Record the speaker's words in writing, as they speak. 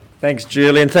Thanks,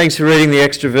 Julian. Thanks for reading the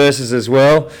extra verses as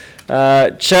well.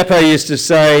 Chapo used to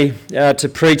say to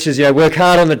preachers, work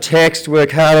hard on the text,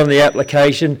 work hard on the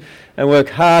application, and work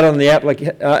hard on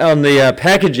the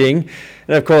packaging.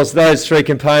 And of course, those three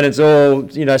components all,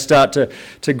 start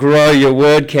to grow your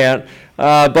word count.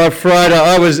 By Friday,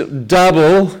 I was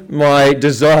double my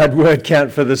desired word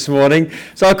count for this morning.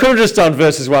 So I could have just done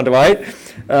verses 1 to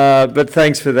 8. But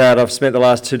thanks for that. I've spent the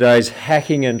last 2 days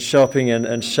hacking and chopping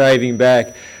and shaving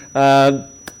back.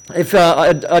 If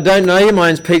I don't know you, my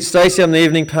name's Pete Stacey. I'm the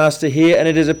evening pastor here, and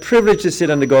it is a privilege to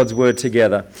sit under God's Word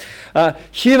together.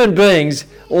 Human beings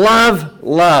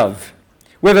love.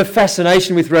 We have a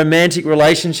fascination with romantic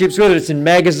relationships, whether it's in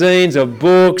magazines or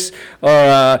books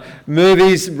or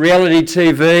movies, reality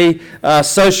TV,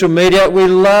 social media. We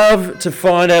love to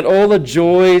find out all the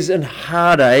joys and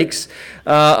heartaches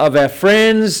of our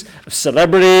friends,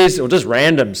 celebrities, or just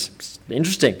randoms. It's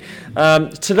interesting.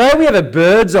 Today we have a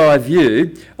bird's eye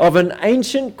view of an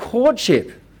ancient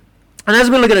courtship. And as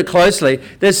we look at it closely,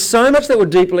 there's so much that will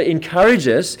deeply encourage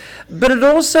us, but it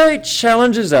also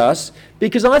challenges us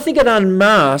because I think it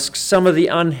unmasks some of the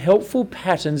unhelpful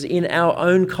patterns in our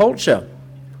own culture.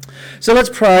 So let's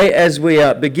pray as we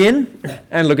begin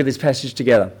and look at this passage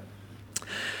together.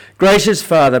 Gracious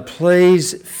Father,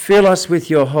 please fill us with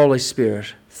your Holy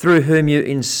Spirit, through whom you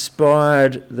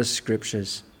inspired the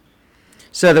Scriptures,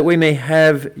 so that we may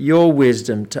have your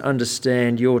wisdom to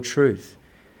understand your truth,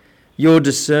 your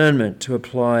discernment to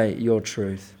apply your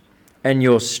truth, and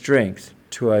your strength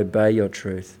to obey your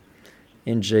truth.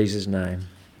 In Jesus' name,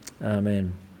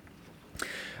 amen.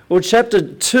 Well, chapter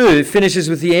 2 finishes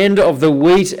with the end of the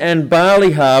wheat and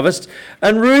barley harvest,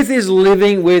 and Ruth is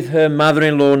living with her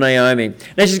mother-in-law Naomi.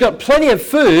 Now, she's got plenty of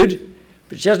food,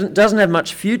 but she doesn't have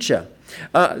much future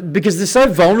because they're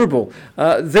so vulnerable.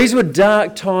 These were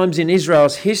dark times in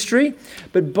Israel's history,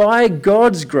 but by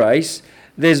God's grace,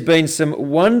 there's been some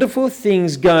wonderful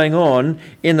things going on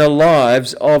in the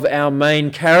lives of our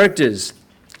main characters.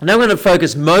 Now I'm going to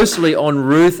focus mostly on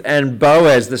Ruth and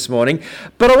Boaz this morning,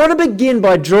 but I want to begin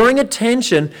by drawing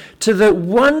attention to the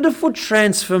wonderful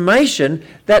transformation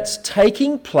that's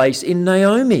taking place in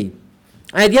Naomi.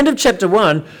 At the end of chapter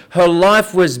 1, her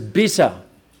life was bitter,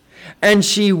 and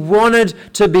she wanted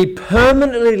to be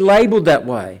permanently labelled that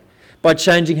way by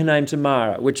changing her name to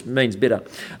Mara, which means bitter.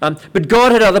 But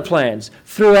God had other plans.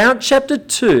 Throughout chapter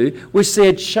 2, we see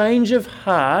a change of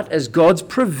heart as God's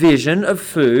provision of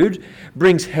food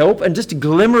brings help and just a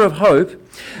glimmer of hope.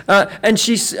 And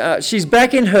she's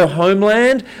back in her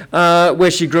homeland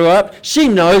where she grew up. She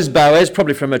knows Boaz,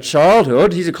 probably from her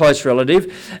childhood. He's a close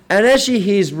relative. And as she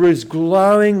hears Ruth's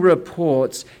glowing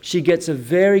reports, she gets a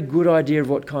very good idea of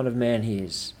what kind of man he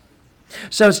is.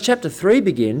 So as chapter 3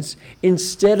 begins,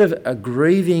 instead of a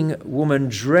grieving woman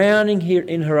drowning here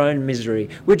in her own misery,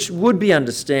 which would be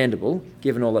understandable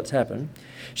given all that's happened,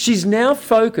 she's now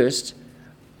focused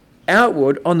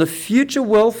outward on the future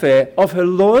welfare of her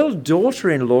loyal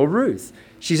daughter-in-law Ruth.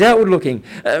 She's outward looking.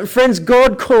 Friends,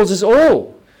 God calls us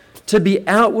all to be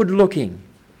outward looking,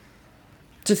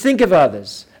 to think of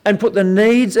others and put the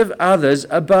needs of others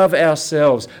above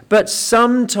ourselves. But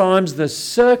sometimes the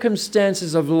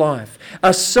circumstances of life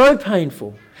are so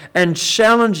painful and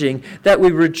challenging that we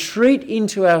retreat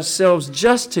into ourselves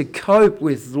just to cope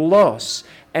with loss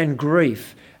and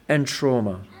grief and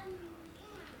trauma.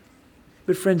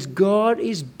 But friends, God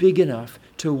is big enough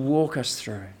to walk us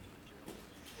through,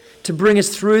 to bring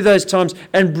us through those times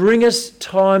and bring us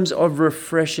times of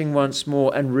refreshing once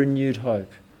more and renewed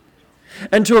hope.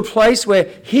 And to a place where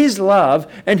his love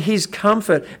and his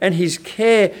comfort and his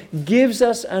care gives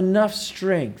us enough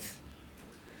strength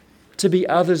to be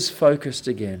others focused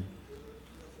again.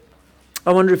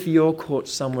 I wonder if you're caught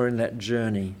somewhere in that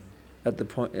journey at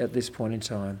this point in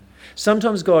time.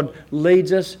 Sometimes God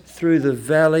leads us through the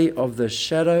valley of the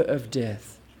shadow of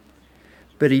death,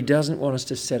 but he doesn't want us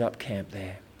to set up camp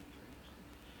there.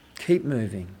 Keep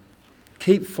moving.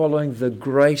 Keep following the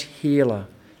great healer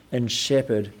and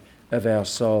shepherd of our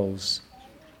souls.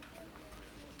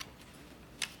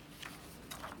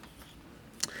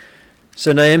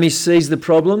 So Naomi sees the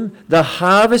problem. The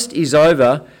harvest is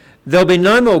over. There'll be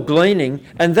no more gleaning,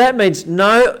 and that means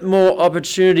no more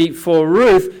opportunity for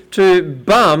Ruth to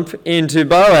bump into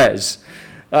Boaz.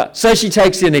 So she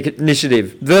takes the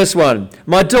initiative. Verse 1,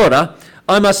 "My daughter,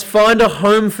 I must find a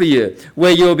home for you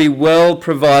where you'll be well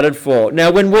provided for."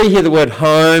 Now, when we hear the word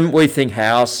home, we think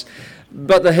house.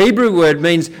 But the Hebrew word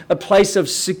means a place of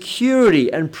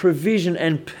security and provision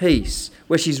and peace,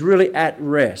 where she's really at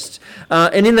rest.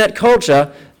 And in that culture,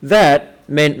 that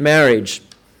meant marriage.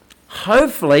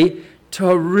 Hopefully to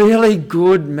a really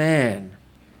good man.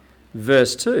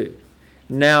 Verse 2.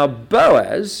 Now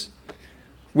Boaz,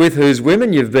 with whose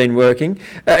women you've been working,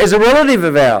 is a relative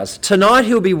of ours. Tonight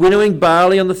he'll be winnowing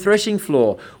barley on the threshing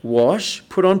floor. Wash,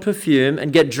 put on perfume,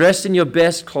 and get dressed in your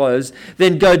best clothes.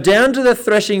 Then go down to the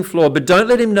threshing floor, but don't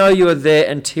let him know you are there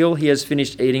until he has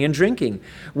finished eating and drinking.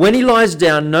 When he lies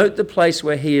down, note the place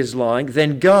where he is lying.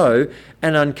 Then go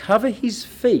and uncover his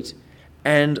feet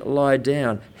and lie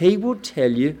down. He will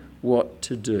tell you what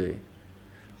to do.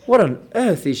 What on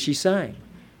earth is she saying?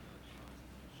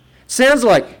 Sounds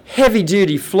like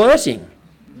heavy-duty flirting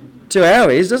to our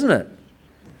ears, doesn't it?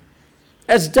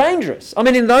 It's dangerous. I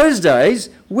mean, in those days,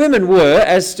 women were,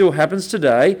 as still happens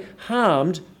today,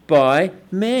 harmed by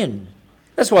men.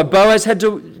 That's why Boaz had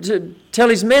to tell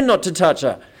his men not to touch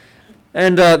her,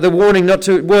 and the warning not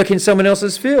to work in someone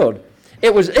else's field.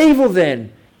 It was evil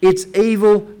then. It's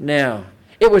evil now.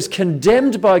 It was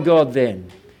condemned by God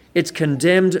then. It's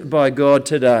condemned by God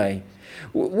today.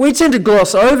 We tend to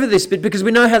gloss over this bit because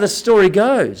we know how the story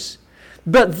goes.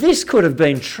 But this could have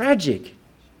been tragic.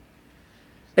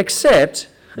 Except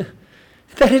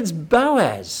that it's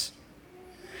Boaz.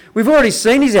 We've already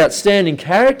seen his outstanding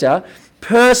character,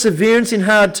 perseverance in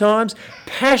hard times,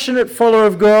 passionate follower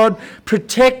of God,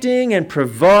 protecting and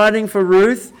providing for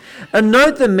Ruth. And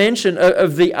note the mention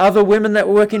of the other women that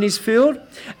work in his field.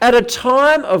 At a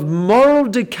time of moral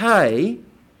decay,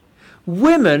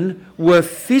 women were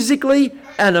physically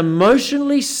and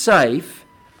emotionally safe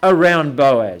around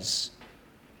Boaz.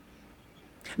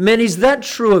 Men, is that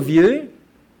true of you?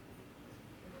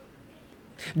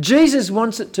 Jesus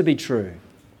wants it to be true.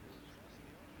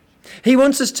 He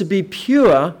wants us to be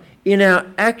pure in our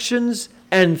actions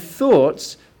and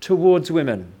thoughts towards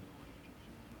women.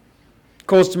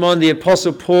 Calls to mind the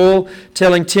Apostle Paul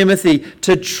telling Timothy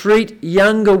to treat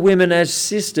younger women as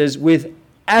sisters with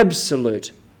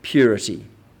absolute purity.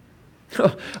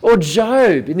 Or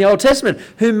Job in the Old Testament,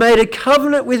 who made a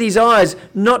covenant with his eyes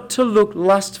not to look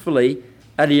lustfully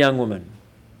at a young woman.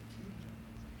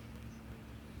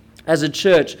 As a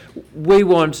church, we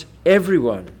want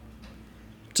everyone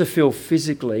to feel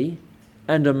physically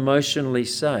and emotionally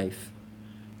safe.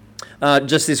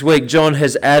 Just this week, John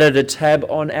has added a tab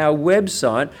on our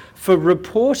website for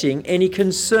reporting any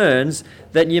concerns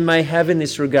that you may have in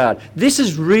this regard. This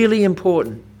is really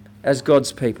important as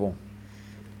God's people.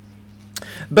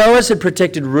 Boaz had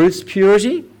protected Ruth's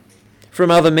purity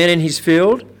from other men in his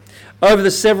field. Over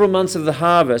the several months of the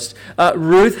harvest,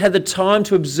 Ruth had the time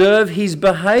to observe his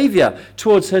behaviour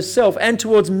towards herself and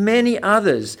towards many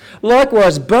others.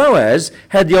 Likewise, Boaz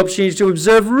had the opportunity to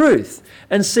observe Ruth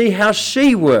and see how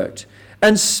she worked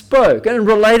and spoke and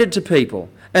related to people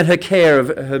and her care of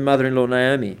her mother-in-law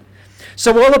Naomi.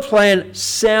 So while the plan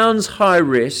sounds high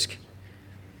risk,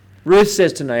 Ruth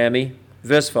says to Naomi,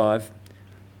 verse 5,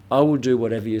 I will do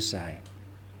whatever you say.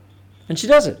 And she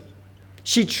does it.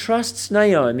 She trusts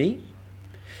Naomi,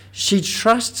 she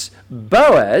trusts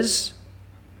Boaz,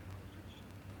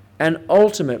 and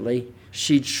ultimately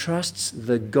she trusts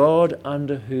the God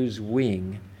under whose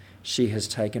wing she has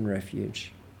taken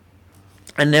refuge.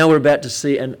 And now we're about to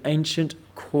see an ancient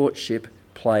courtship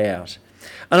play out.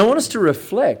 And I want us to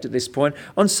reflect at this point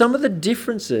on some of the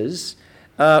differences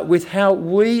with how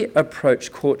we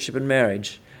approach courtship and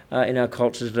marriage in our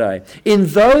culture today. In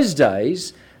those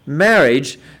days,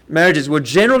 marriages were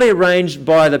generally arranged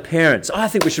by the parents. I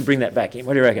think we should bring that back in.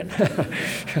 What do you reckon?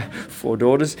 4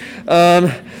 daughters.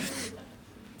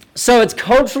 So it's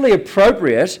culturally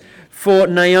appropriate for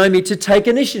Naomi to take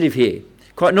initiative here.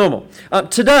 Quite normal.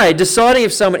 Today, deciding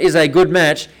if someone is a good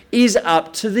match is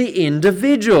up to the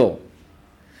individual.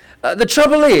 The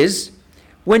trouble is,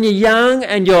 when you're young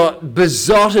and you're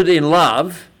besotted in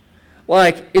love,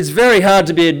 it's very hard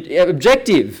to be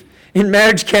objective. In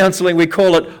marriage counselling, we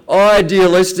call it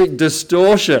idealistic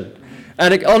distortion.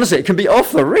 And honestly, it can be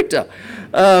off the Richter.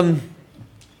 I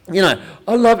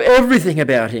love everything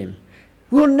about him.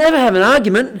 We'll never have an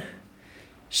argument.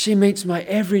 She meets my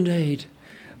every need.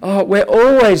 Oh, we're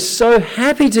always so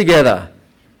happy together.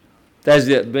 Those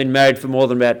that have been married for more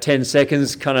than about 10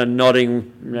 seconds, kind of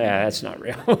nodding, yeah, that's not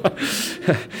real.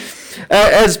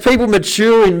 As people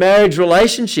mature in marriage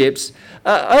relationships,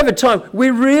 over time, we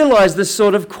realise the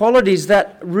sort of qualities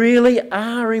that really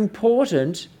are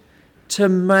important to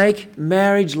make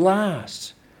marriage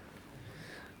last.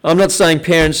 I'm not saying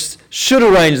parents should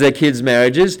arrange their kids'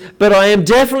 marriages, but I am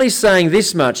definitely saying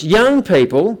this much. Young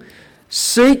people,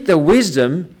 seek the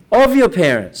wisdom of your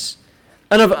parents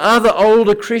and of other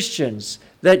older Christians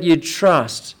that you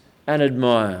trust and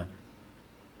admire.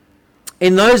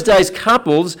 In those days,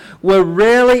 couples were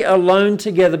rarely alone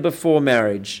together before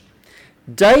marriage.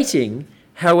 Dating,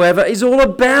 however, is all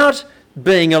about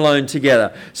being alone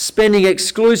together, spending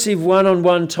exclusive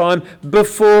one-on-one time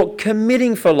before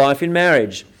committing for life in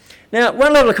marriage. Now, at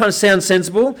one level it kind of sounds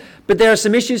sensible, but there are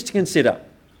some issues to consider.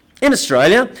 In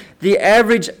Australia, the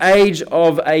average age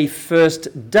of a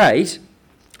first date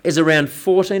is around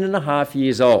 14 and a half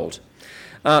years old.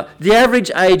 The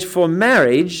average age for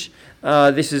marriage,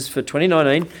 this is for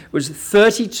 2019, was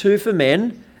 32 for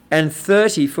men and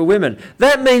 30 for women.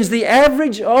 That means the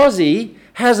average Aussie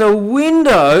has a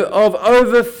window of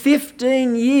over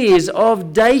 15 years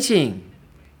of dating.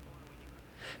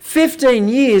 15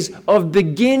 years of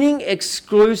beginning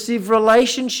exclusive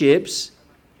relationships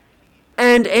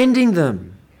and ending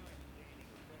them.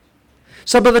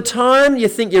 So by the time you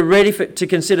think you're ready to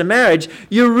consider marriage,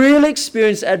 you really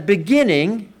experience at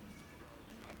beginning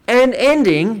and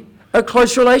ending a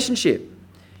close relationship.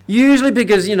 Usually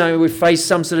because, we face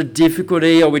some sort of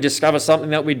difficulty or we discover something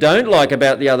that we don't like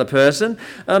about the other person.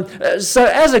 So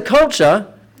as a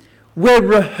culture, we're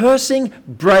rehearsing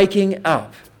breaking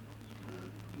up.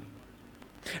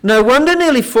 No wonder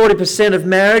nearly 40% of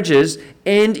marriages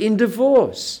end in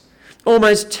divorce,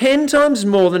 almost 10 times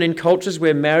more than in cultures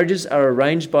where marriages are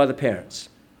arranged by the parents.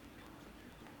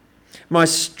 My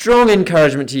strong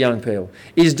encouragement to young people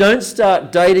is don't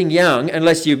start dating young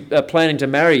unless you are planning to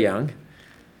marry young.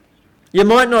 You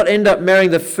might not end up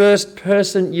marrying the first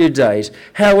person you date.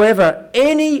 However,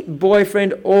 any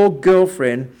boyfriend or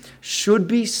girlfriend should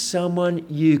be someone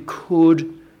you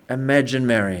could imagine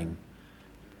marrying.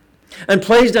 And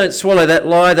please don't swallow that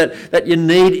lie that you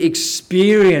need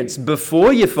experience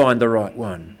before you find the right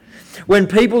one. When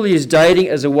people use dating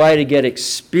as a way to get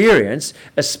experience,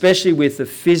 especially with the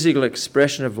physical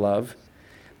expression of love,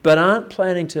 but aren't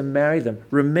planning to marry them,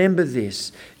 remember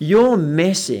this: you're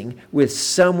messing with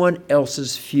someone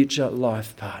else's future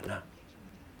life partner.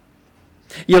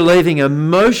 You're leaving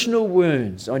emotional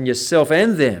wounds on yourself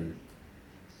and them.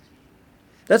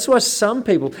 That's why some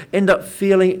people end up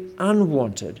feeling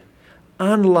unwanted,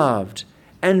 unloved,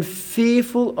 and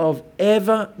fearful of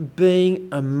ever being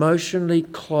emotionally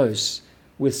close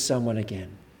with someone again.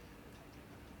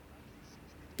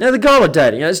 Now, the goal of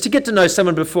dating is to get to know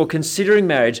someone before considering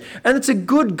marriage, and it's a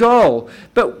good goal,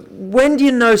 but when do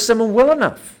you know someone well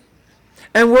enough?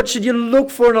 And what should you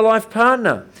look for in a life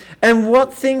partner? And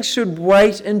what things should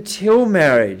wait until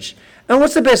marriage? And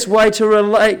what's the best way to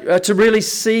relate, to really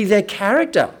see their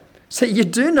character, so you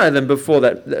do know them before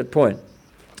that point?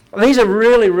 These are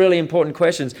really, really important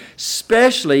questions,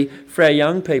 especially for our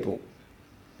young people.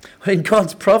 In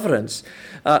God's providence,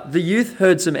 the youth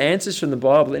heard some answers from the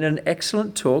Bible in an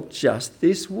excellent talk just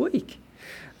this week.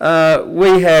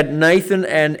 We had Nathan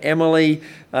and Emily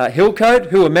Hillcoat,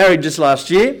 who were married just last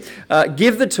year,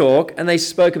 give the talk, and they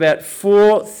spoke about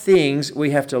 4 things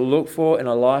we have to look for in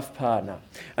a life partner.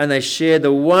 And they shared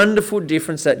the wonderful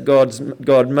difference that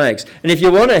God makes. And if you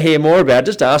want to hear more about it,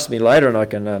 just ask me later and I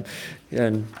can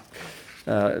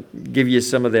give you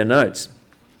some of their notes.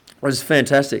 It was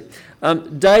fantastic.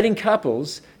 Dating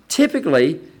couples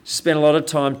typically spend a lot of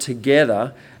time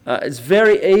together. It's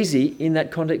very easy in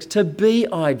that context to be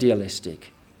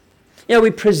idealistic. We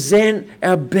present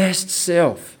our best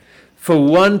self for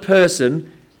one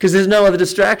person because there's no other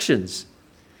distractions.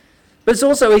 But it's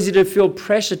also easy to feel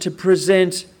pressure to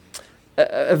present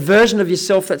a version of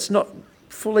yourself that's not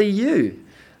fully you.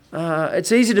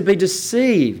 It's easy to be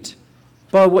deceived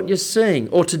by what you're seeing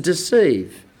or to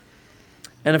deceive.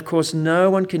 And of course, no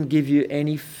one can give you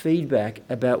any feedback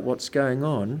about what's going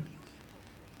on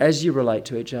as you relate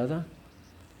to each other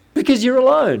because you're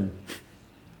alone.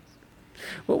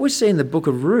 What we see in the book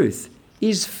of Ruth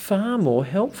is far more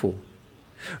helpful.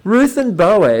 Ruth and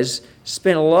Boaz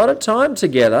spent a lot of time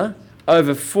together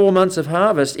over 4 months of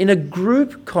harvest in a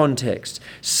group context,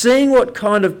 seeing what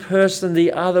kind of person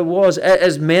the other was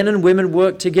as men and women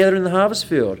worked together in the harvest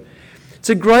field. It's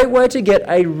a great way to get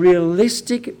a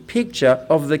realistic picture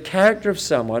of the character of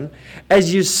someone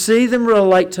as you see them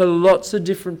relate to lots of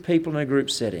different people in a group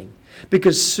setting.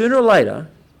 Because sooner or later,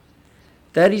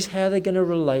 that is how they're going to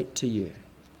relate to you.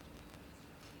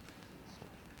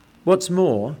 What's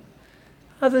more,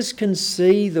 others can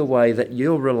see the way that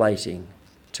you're relating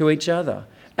to each other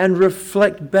and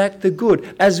reflect back the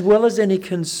good as well as any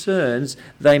concerns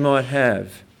they might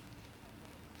have.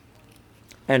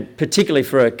 And particularly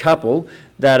for a couple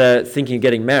that are thinking of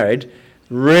getting married,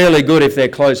 really good if they're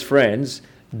close friends,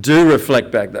 do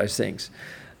reflect back those things.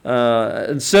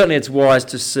 And certainly it's wise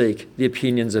to seek the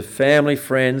opinions of family,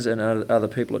 friends, and other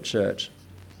people at church.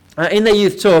 In their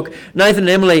youth talk, Nathan and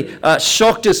Emily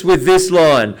shocked us with this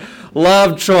line: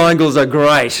 "Love triangles are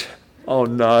great." Oh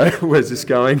no, where's this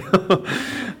going?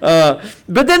 But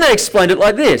then they explained it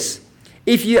like this: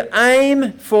 If you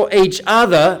aim for each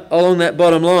other along that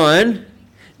bottom line,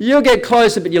 you'll get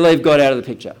closer, but you leave God out of the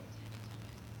picture.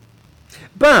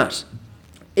 But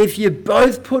if you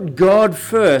both put God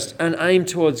first and aim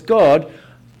towards God,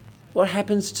 what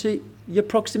happens to your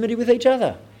proximity with each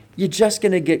other? You're just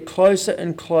going to get closer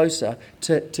and closer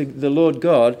to the Lord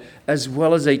God as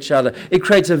well as each other. It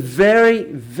creates a very,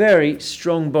 very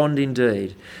strong bond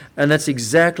indeed. And that's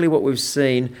exactly what we've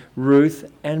seen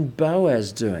Ruth and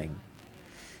Boaz doing.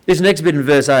 This next bit in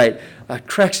verse 8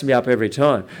 cracks me up every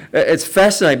time. It's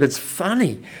fascinating, but it's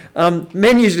funny.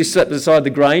 Men usually slept beside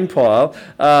the grain pile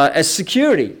as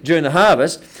security during the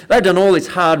harvest. They'd done all this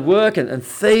hard work, and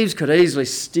thieves could easily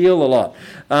steal a lot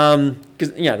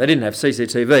because they didn't have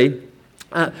CCTV.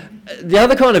 The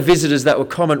other kind of visitors that were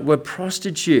common were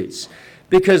prostitutes,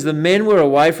 because the men were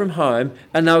away from home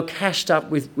and they were cashed up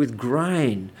with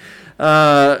grain.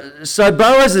 So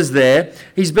Boaz is there.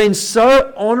 He's been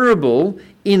so honourable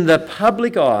in the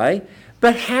public eye,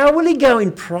 but how will he go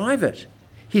in private?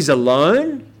 He's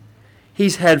alone.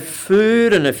 He's had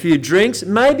food and a few drinks,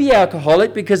 maybe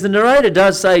alcoholic, because the narrator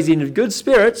does say he's in good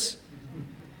spirits.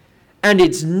 And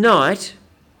it's night,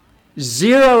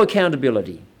 zero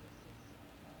accountability.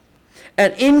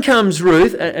 And in comes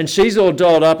Ruth, and she's all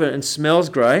dolled up and smells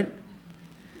great.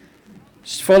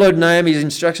 She's followed Naomi's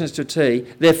instructions to a T.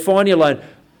 They're finally alone.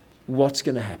 What's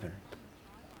going to happen?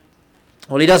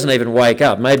 Well, he doesn't even wake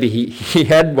up. Maybe he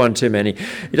had one too many.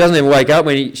 He doesn't even wake up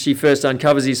when she first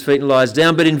uncovers his feet and lies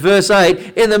down. But in verse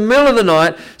 8, in the middle of the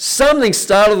night, something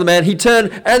startled the man. He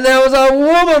turned and there was a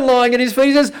woman lying at his feet.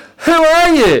 He says, "Who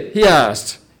are you?" he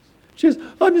asked. She goes,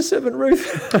 "I'm your servant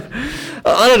Ruth."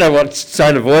 I don't know what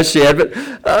tone of voice she had, but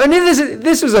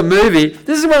this was a movie.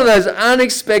 This is one of those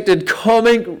unexpected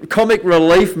comic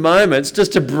relief moments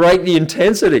just to break the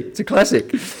intensity. It's a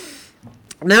classic.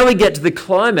 Now we get to the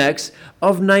climax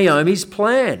of Naomi's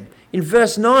plan. In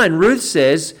verse 9, Ruth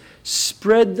says,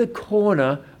 "Spread the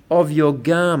corner of your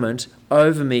garment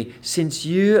over me, since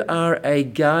you are a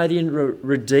guardian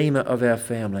redeemer of our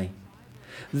family."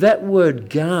 That word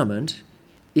garment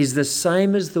is the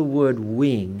same as the word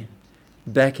wing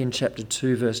back in chapter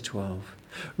 2, verse 12.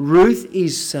 Ruth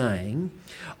is saying,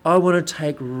 I want to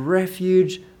take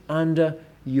refuge under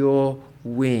your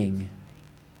wing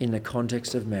in the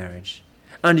context of marriage,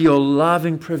 under your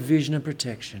loving provision and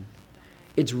protection.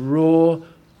 It's raw,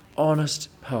 honest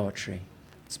poetry.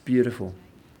 It's beautiful.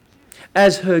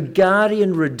 As her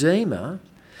guardian redeemer,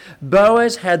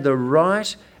 Boaz had the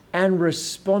right and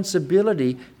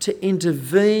responsibility to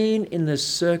intervene in the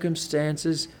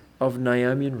circumstances of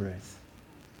Naomi and Ruth.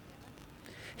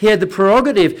 He had the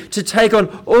prerogative to take on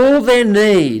all their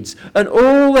needs and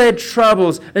all their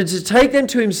troubles and to take them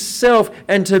to himself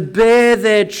and to bear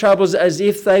their troubles as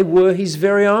if they were his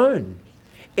very own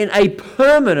in a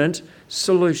permanent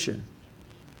solution.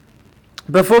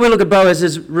 Before we look at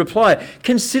Boaz's reply,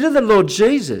 consider the Lord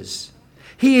Jesus.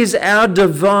 He is our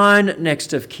divine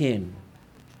next of kin.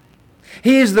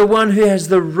 He is the one who has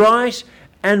the right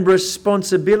and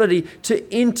responsibility to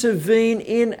intervene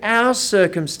in our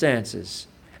circumstances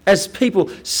as people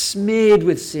smeared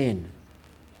with sin.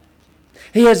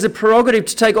 He has the prerogative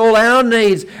to take all our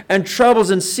needs and troubles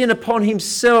and sin upon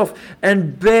himself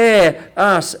and bear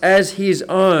us as his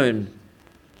own.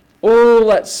 All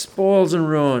that spoils and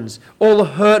ruins, all the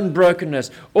hurt and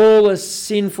brokenness, all the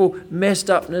sinful messed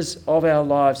upness of our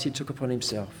lives he took upon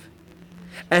himself.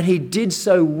 And he did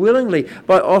so willingly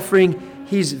by offering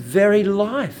his very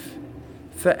life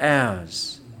for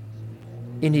ours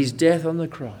in his death on the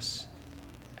cross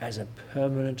as a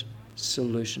permanent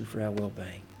solution for our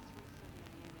well-being.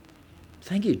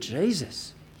 Thank you,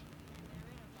 Jesus.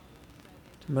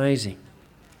 It's amazing.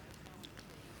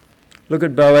 Look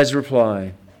at Boaz's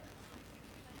reply.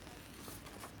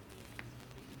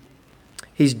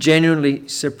 He's genuinely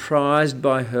surprised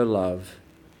by her love.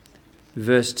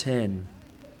 Verse 10.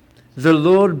 "The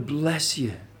Lord bless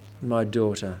you, my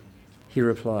daughter," he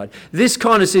replied. "This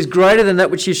kindness is greater than that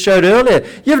which you showed earlier.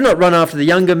 You have not run after the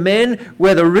younger men,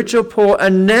 whether rich or poor.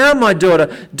 And now, my daughter,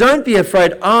 don't be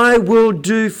afraid. I will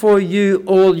do for you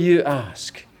all you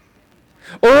ask.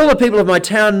 All the people of my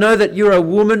town know that you're a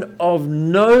woman of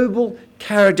noble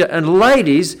character. And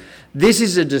ladies, this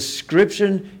is a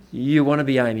description you want to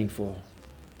be aiming for."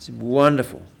 It's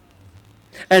wonderful.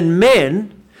 "And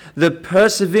men, the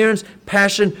perseverance,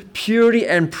 passion, purity,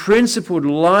 and principled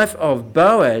life of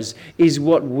Boaz is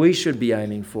what we should be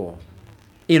aiming for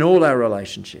in all our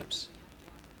relationships."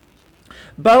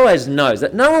 Boaz knows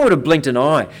that no one would have blinked an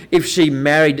eye if she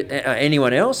married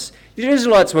anyone else. The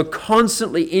Israelites were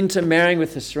constantly intermarrying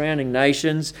with the surrounding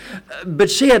nations,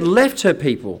 but she had left her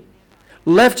people,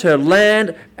 left her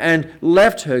land and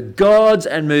left her gods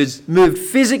and moved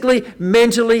physically,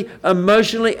 mentally,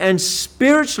 emotionally and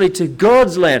spiritually to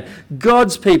God's land,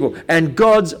 God's people and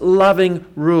God's loving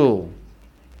rule.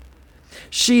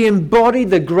 She embodied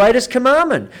the greatest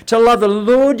commandment, to love the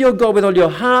Lord your God with all your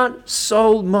heart,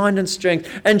 soul, mind and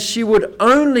strength. And she would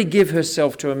only give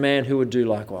herself to a man who would do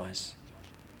likewise.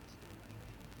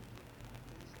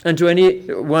 And to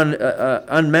anyone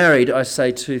unmarried, I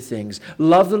say two things.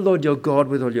 Love the Lord your God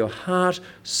with all your heart,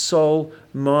 soul,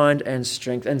 mind and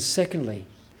strength. And secondly,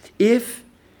 if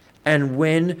and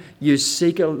when you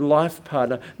seek a life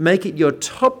partner, make it your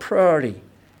top priority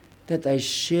that they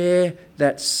share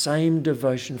that same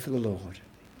devotion for the Lord.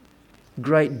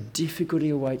 Great difficulty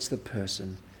awaits the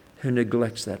person who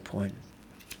neglects that point.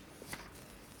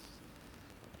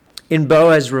 In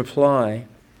Boaz's reply,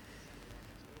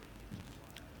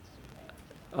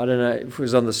 I don't know if it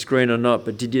was on the screen or not,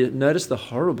 but did you notice the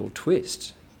horrible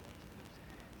twist?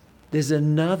 There's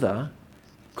another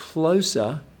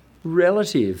closer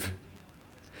relative.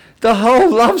 The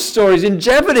whole love story's in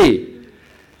jeopardy.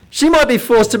 She might be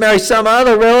forced to marry some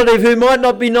other relative who might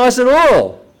not be nice at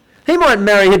all. He might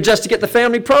marry her just to get the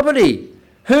family property.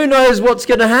 Who knows what's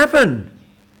going to happen?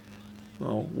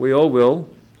 Well, we all will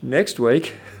next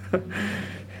week.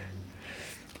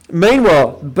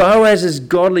 Meanwhile, Boaz's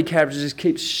godly character just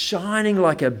keeps shining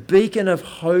like a beacon of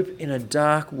hope in a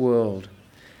dark world.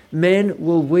 Men,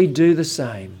 will we do the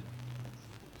same?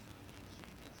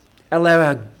 Allow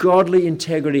our godly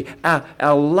integrity, our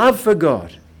love for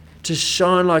God, to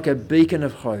shine like a beacon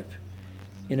of hope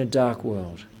in a dark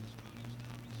world.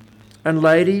 And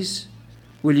ladies,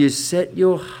 will you set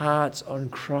your hearts on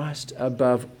Christ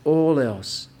above all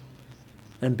else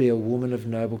and be a woman of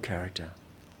noble character?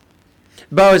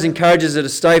 Boaz encourages her to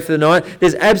stay for the night.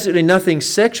 There's absolutely nothing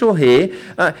sexual here.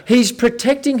 He's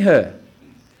protecting her.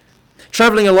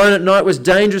 Travelling alone at night was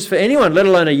dangerous for anyone, let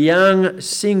alone a young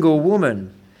single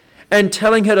woman. And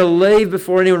telling her to leave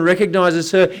before anyone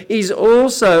recognises her is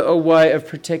also a way of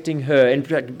protecting her and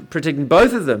protecting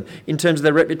both of them in terms of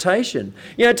their reputation.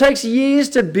 You know, it takes years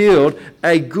to build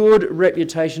a good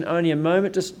reputation, only a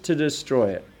moment to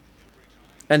destroy it.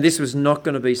 And this was not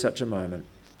going to be such a moment.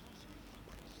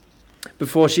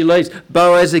 Before she leaves,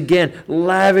 Boaz again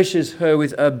lavishes her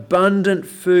with abundant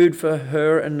food for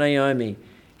her and Naomi.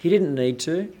 He didn't need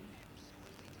to,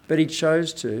 but he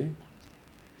chose to.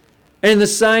 And in the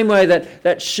same way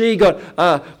that she got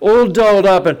all dolled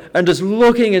up and just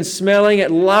looking and smelling it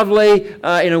lovely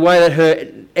in a way that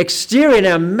her exterior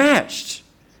now matched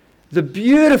the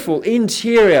beautiful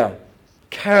interior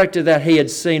character that he had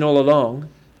seen all along.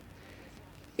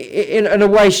 In a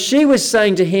way, she was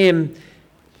saying to him,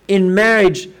 in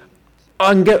marriage,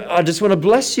 I just want to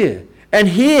bless you. And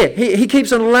here, he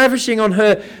keeps on lavishing on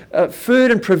her food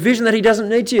and provision that he doesn't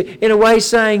need to, in a way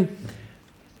saying,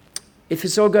 if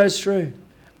this all goes through,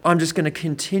 I'm just going to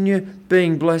continue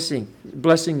blessing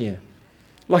you.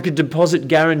 Like a deposit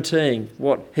guaranteeing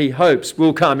what he hopes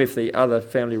will come if the other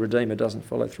family redeemer doesn't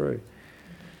follow through.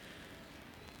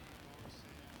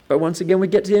 But once again, we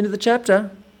get to the end of the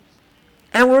chapter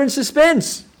and we're in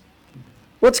suspense.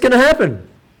 What's going to happen?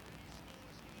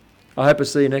 I hope I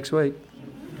see you next week.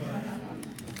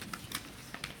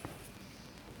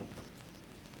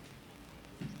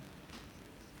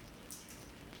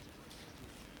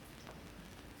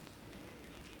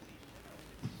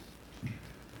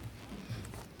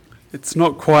 It's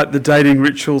not quite the dating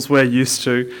rituals we're used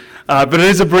to, but it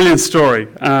is a brilliant story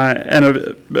and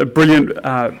a brilliant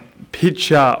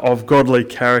picture of godly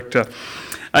character.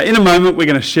 In a moment, we're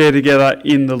going to share together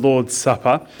in the Lord's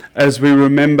Supper as we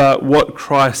remember what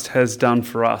Christ has done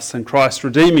for us and Christ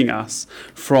redeeming us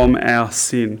from our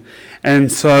sin. And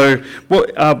so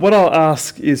what I'll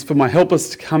ask is for my helpers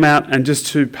to come out and just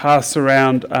to pass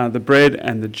around the bread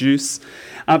and the juice.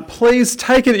 Please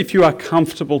take it if you are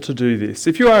comfortable to do this.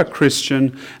 If you are a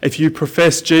Christian, if you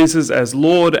profess Jesus as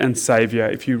Lord and Saviour,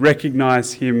 if you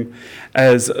recognise him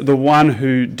as the one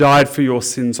who died for your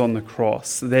sins on the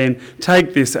cross, then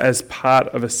take this as part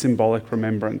of a symbolic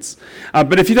remembrance.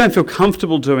 But if you don't feel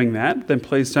comfortable doing that, then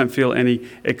please don't feel any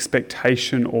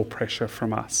expectation or pressure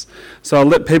from us. So I'll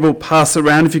let people pass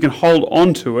around if you can hold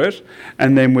on to it,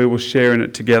 and then we will share in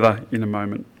it together in a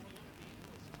moment.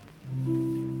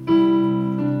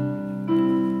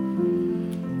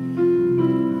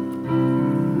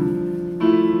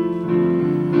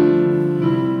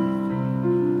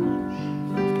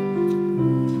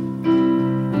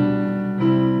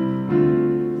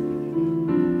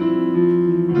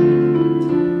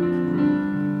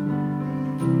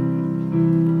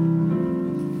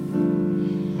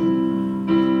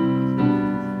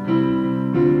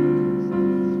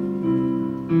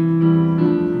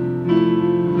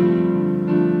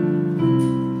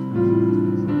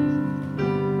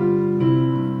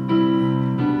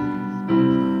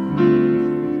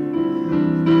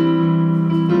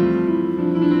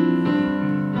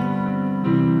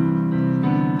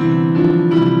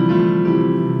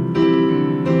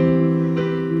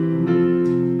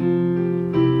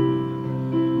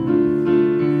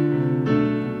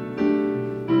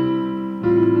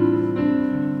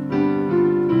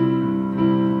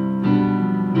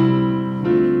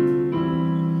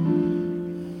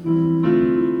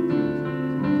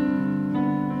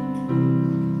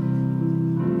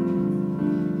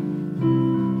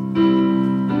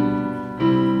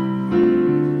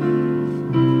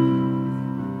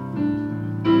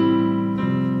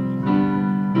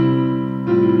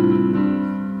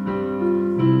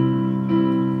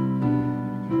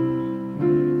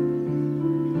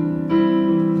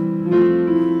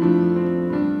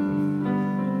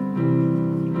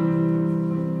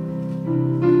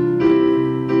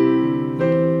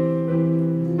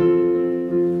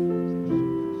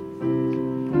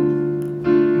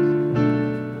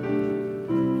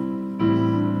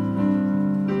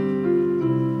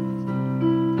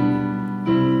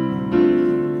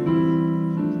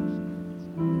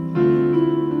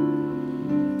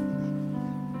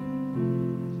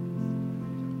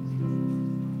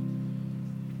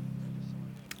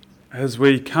 as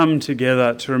we come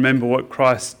together to remember what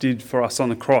Christ did for us on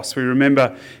the cross. We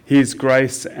remember his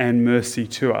grace and mercy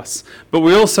to us. But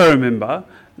we also remember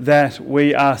that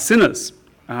we are sinners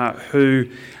who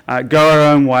go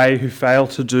our own way, who fail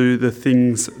to do the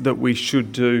things that we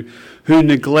should do, who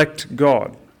neglect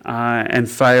God and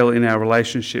fail in our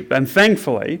relationship. And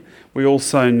thankfully, we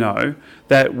also know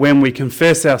that when we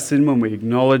confess our sin, when we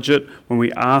acknowledge it, when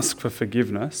we ask for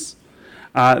forgiveness,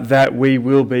 that we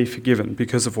will be forgiven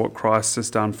because of what Christ has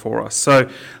done for us. So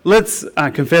let's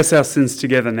confess our sins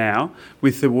together now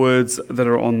with the words that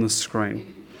are on the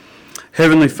screen.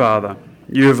 Heavenly Father,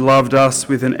 you have loved us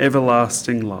with an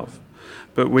everlasting love,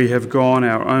 but we have gone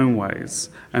our own ways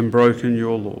and broken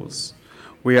your laws.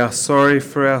 We are sorry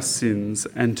for our sins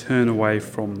and turn away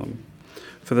from them.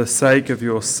 For the sake of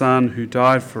your Son who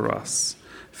died for us,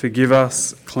 forgive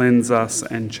us, cleanse us,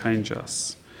 and change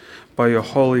us. By your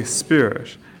Holy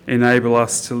Spirit, enable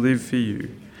us to live for you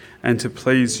and to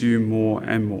please you more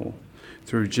and more.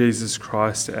 Through Jesus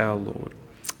Christ our Lord.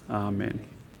 Amen.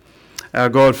 Our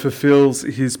God fulfills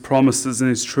his promises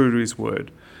and is true to his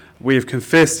word. We have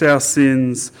confessed our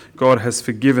sins. God has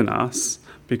forgiven us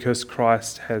because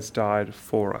Christ has died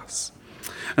for us.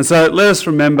 And so let us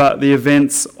remember the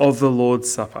events of the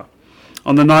Lord's Supper.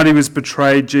 On the night he was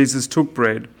betrayed, Jesus took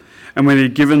bread, and when he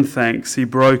had given thanks, he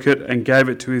broke it and gave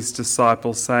it to his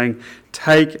disciples, saying,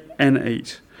 "Take and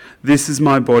eat. This is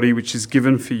my body, which is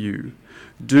given for you.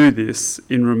 Do this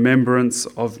in remembrance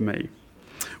of me."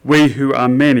 We who are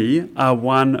many are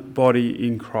one body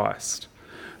in Christ,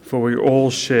 for we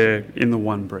all share in the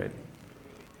one bread.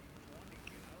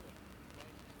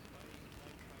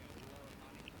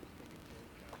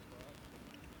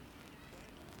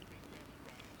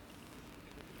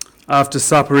 After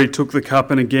supper, he took the cup,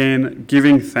 and again,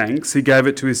 giving thanks, he gave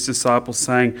it to his disciples,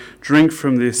 saying, "Drink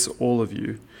from this, all of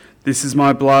you. This is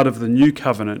my blood of the new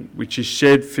covenant, which is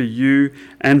shed for you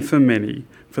and for many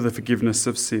for the forgiveness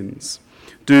of sins.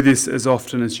 Do this as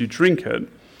often as you drink it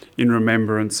in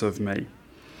remembrance of me."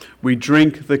 We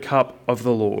drink the cup of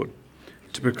the Lord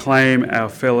to proclaim our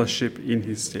fellowship in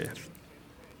his death.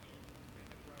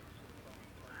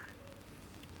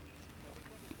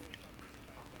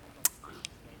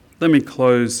 Let me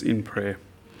close in prayer.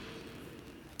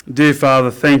 Dear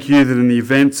Father, thank you that in the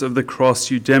events of the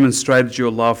cross you demonstrated your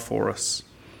love for us,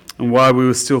 and while we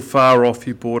were still far off,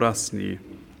 you brought us near.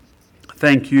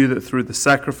 Thank you that through the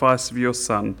sacrifice of your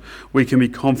Son, we can be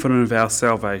confident of our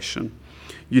salvation,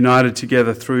 united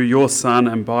together through your Son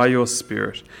and by your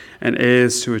Spirit, and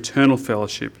heirs to eternal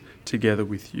fellowship together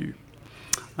with you.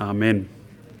 Amen.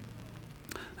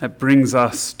 That brings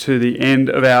us to the end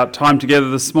of our time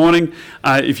together this morning.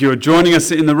 If you're joining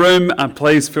us in the room,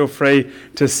 please feel free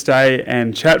to stay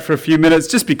and chat for a few minutes.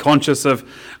 Just be conscious of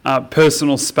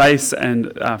personal space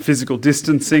and physical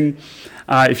distancing.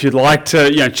 If you'd like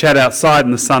to chat outside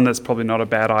in the sun, that's probably not a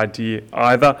bad idea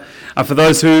either. For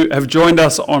those who have joined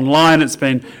us online, it's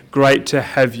been great to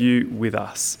have you with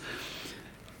us.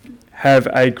 Have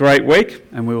a great week,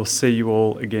 and we will see you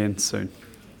all again soon.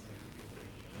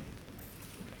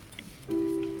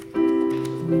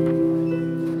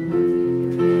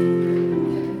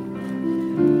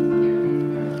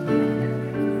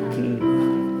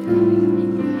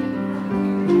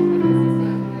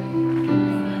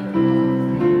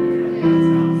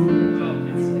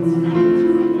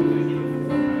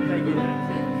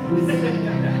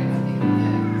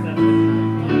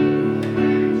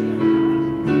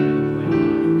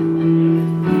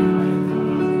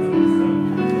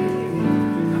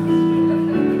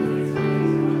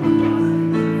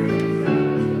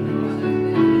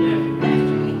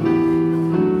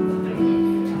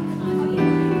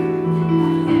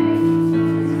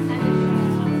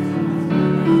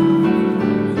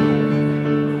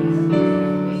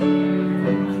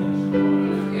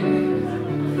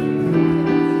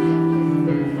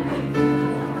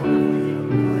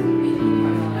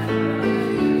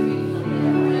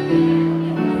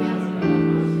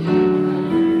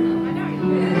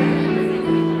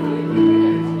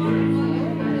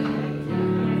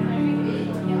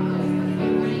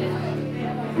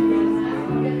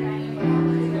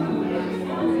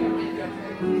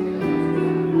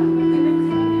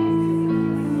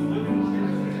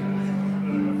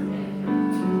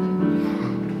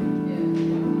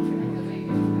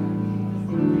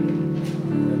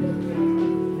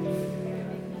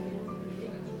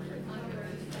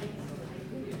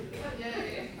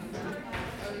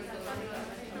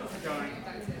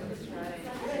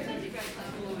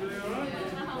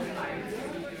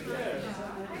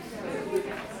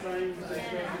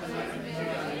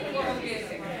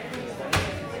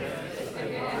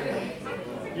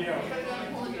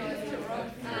 Yeah.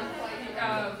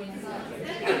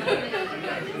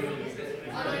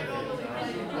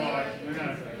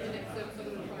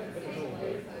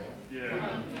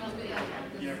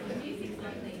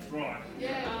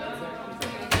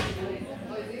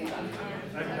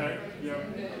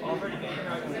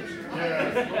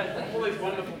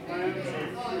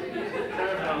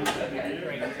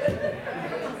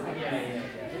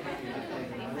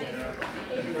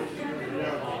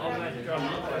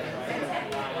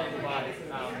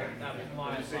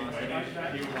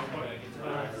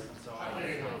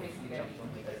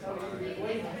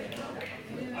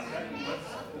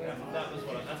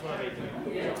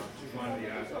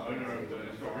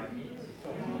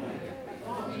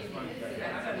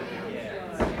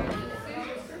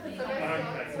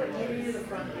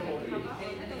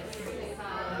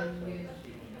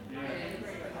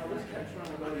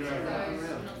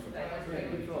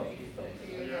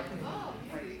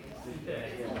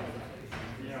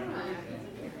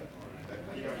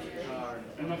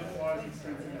 And not quite as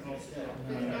expensive as Austria.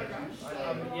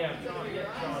 Yeah, I'm trying to get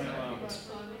John.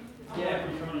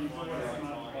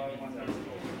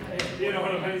 You know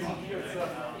what I mean? It's,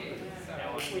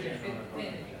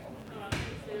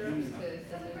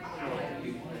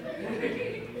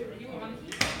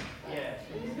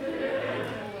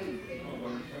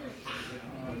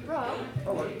 Rob,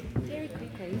 very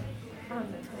quickly.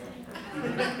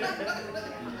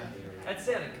 That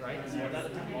sounded great.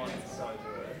 That line is so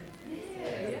good.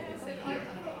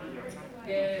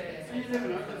 you never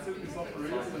know, that's what this offer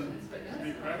is, and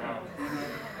be crap.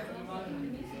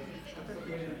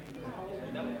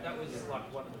 That was like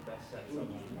one of the best sets I've heard.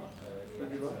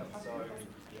 So,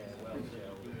 well gelled.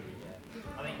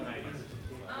 Yeah. I think maybe.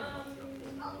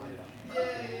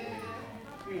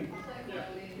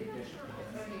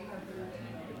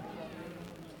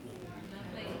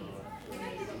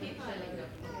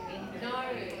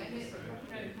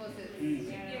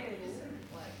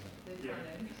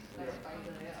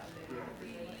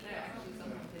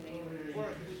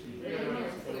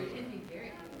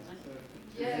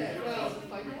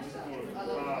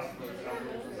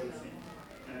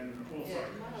 And also,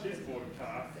 she's bought a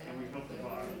car, and we helped her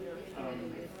buy.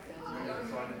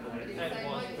 That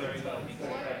was very well.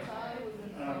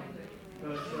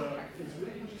 But it's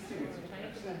really interesting. It's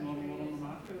actually not a lot on the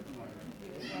market at the moment.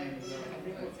 And I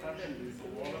think what's happened is a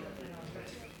lot of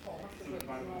people sort of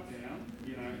bungled down.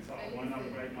 You know, it's like, I won't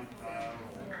upgrade my car, or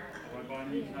I won't buy a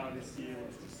new car this year,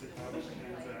 let's just see how it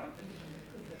pans out.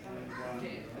 And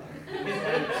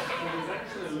there's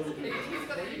actually a little bit of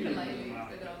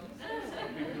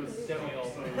because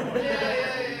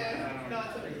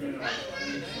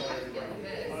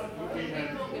we had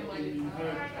in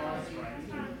her price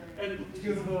range, and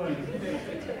good boy.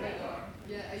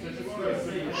 So just go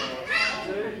see it.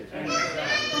 And in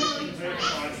her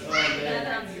price there's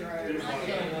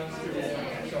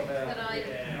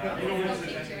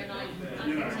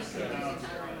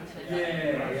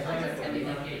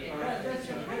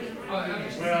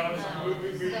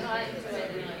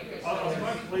I was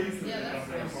quite pleased with the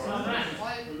for us.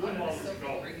 We wouldn't lost the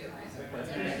goal. An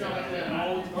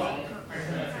old goal is,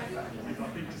 I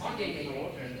think, just a good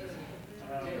thought. And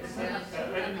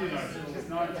you know, she's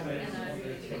 19.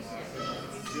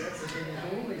 Yes.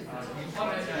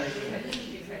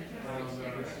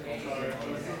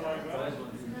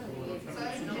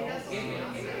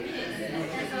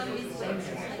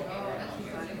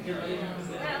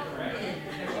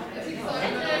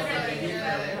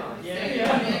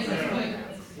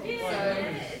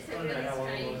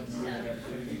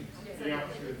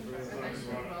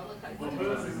 Well,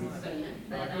 hers isn't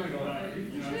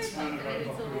it's kind of a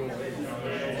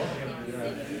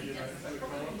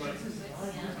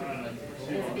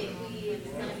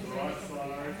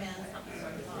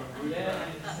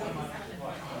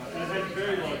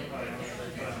very low pay.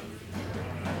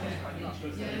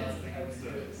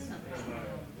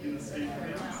 In the scheme of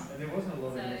things. And there wasn't a lot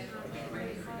of this.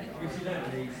 Because you don't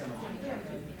need someone.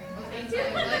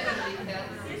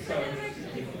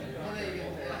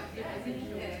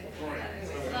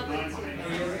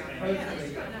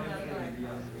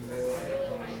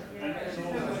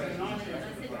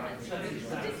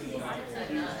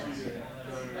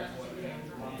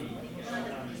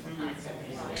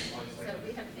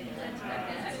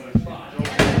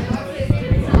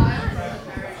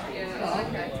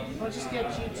 I'll just get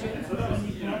you to.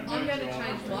 I'm going to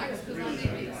change mics because I need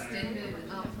the extended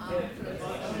arm for the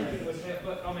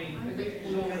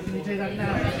Can you do that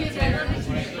now?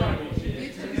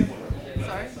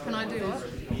 Sorry, can I do what?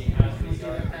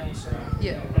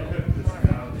 Yeah.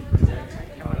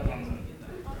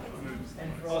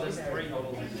 Oh, there's 3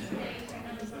 models.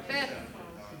 Beth,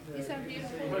 you sound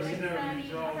beautiful.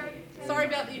 Sorry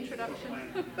about the introduction.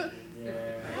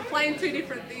 Playing 2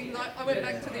 different things. I went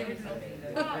back to the original.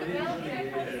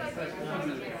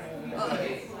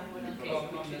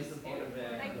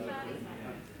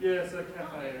 Yeah, so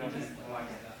cafe.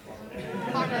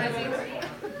 Hi, Rosie.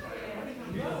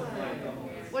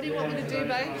 What do you want me to do,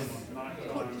 babes?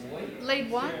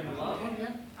 Lead 1?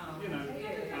 You know,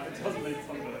 it doesn't need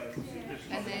some of the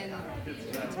And then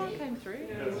Tom came through.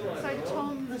 So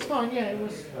Tom, That's fine, yeah, it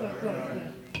was.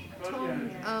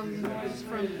 is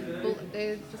from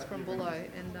they're just from Bullo,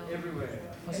 and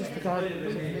Was this the guy?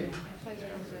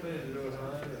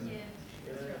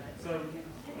 So,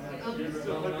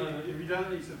 if you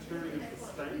don't need to touring of the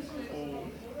state, or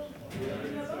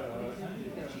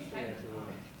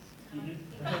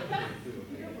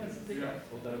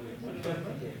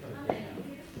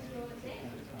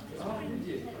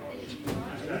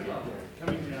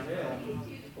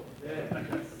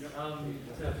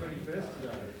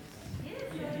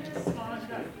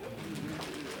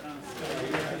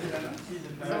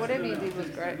So whatever you did was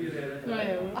great.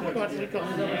 No, I forgot to got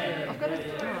I've got it.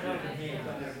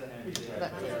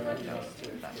 That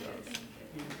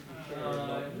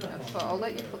That's fine. I'll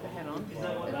let you put the head on. It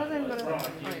hasn't got a.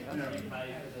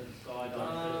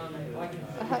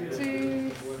 I had to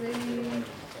see.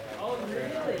 Oh,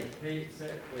 really? I think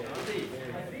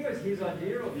it was his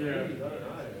idea or Phoebe's,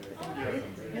 I don't know.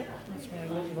 That's why I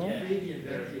got it on.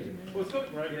 Well, it's got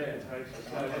great reputation.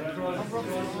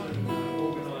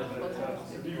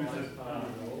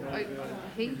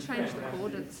 He changed the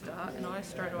chord at the start, and I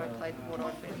straight away played what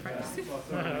I'd been practicing,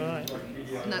 Right.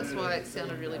 and that's why it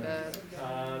sounded really bad.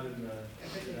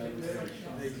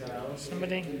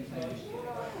 Somebody.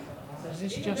 Is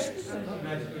this just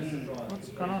what's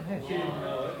going on here?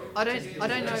 I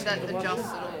don't know that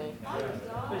adjusts at all.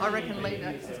 I reckon leave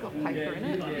that 'cause it's got paper in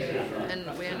it, and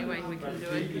the only way we can do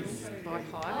it is by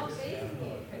height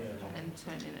and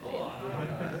turning it in.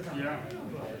 Yeah.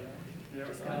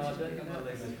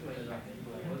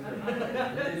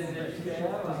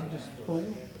 Doesn't just pull.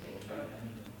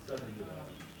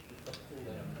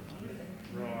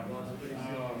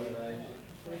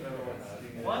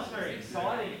 Well, that's very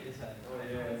exciting.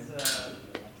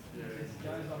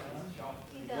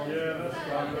 Yeah, that's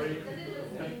lovely.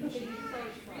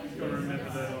 You've got to remember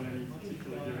that on any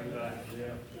particular given day.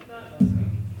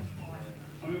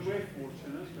 I mean, we're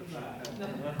fortunate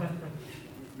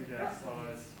with our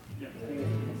size. Yeah.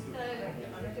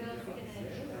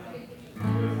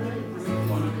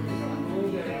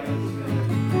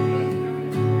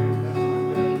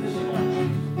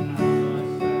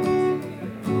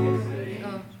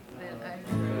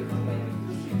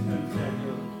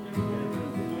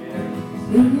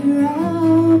 Hear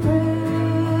our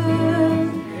prayer,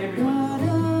 God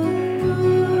above,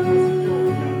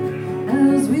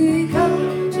 as we come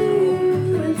to you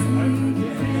and seek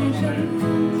vision.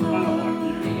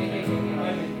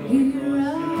 Hear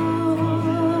our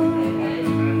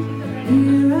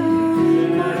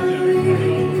as we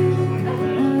echo the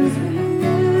words we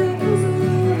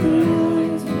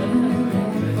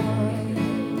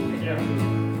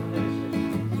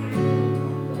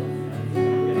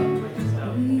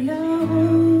We are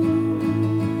home,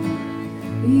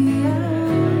 we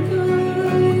are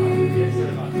going,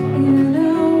 in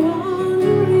our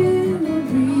wandering the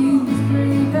dreams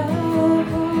break apart.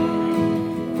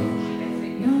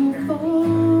 No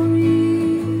foreign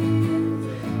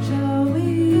shall we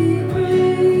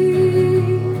pray,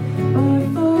 but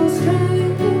for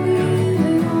strength and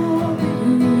healing all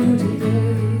we do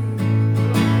today.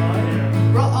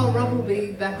 Rob will be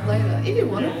back later. If you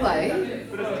want to play,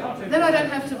 then I don't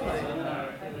have to play.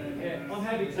 I'm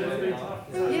happy to.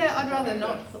 Yeah, I'd rather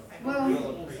not.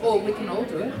 Well, or we can all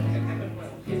do it.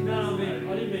 No, I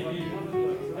didn't mean you.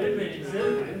 I didn't mean you.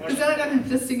 Because then I don't have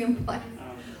to sing and play.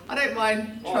 I don't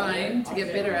mind trying to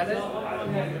get better at it.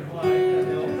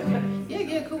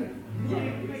 Yeah, cool.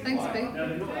 Thanks, Pete.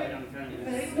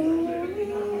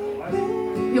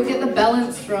 You'll get the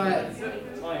balance right.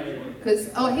 Because,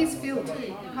 here's Phil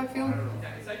too. Hi, Phil.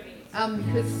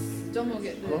 Because Dom will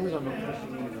get the... As long as I'm not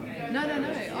pushing you. No,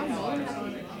 I'm more than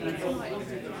happy. It's fine.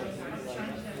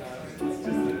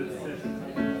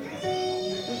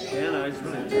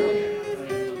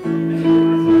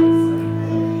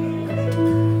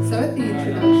 So at the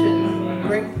introduction,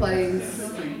 Greg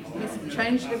plays, he's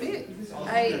changed a bit.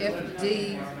 A, F, D.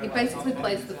 He basically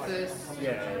plays the first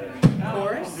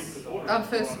chorus,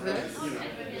 first verse,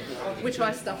 which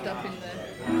I stuffed up in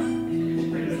the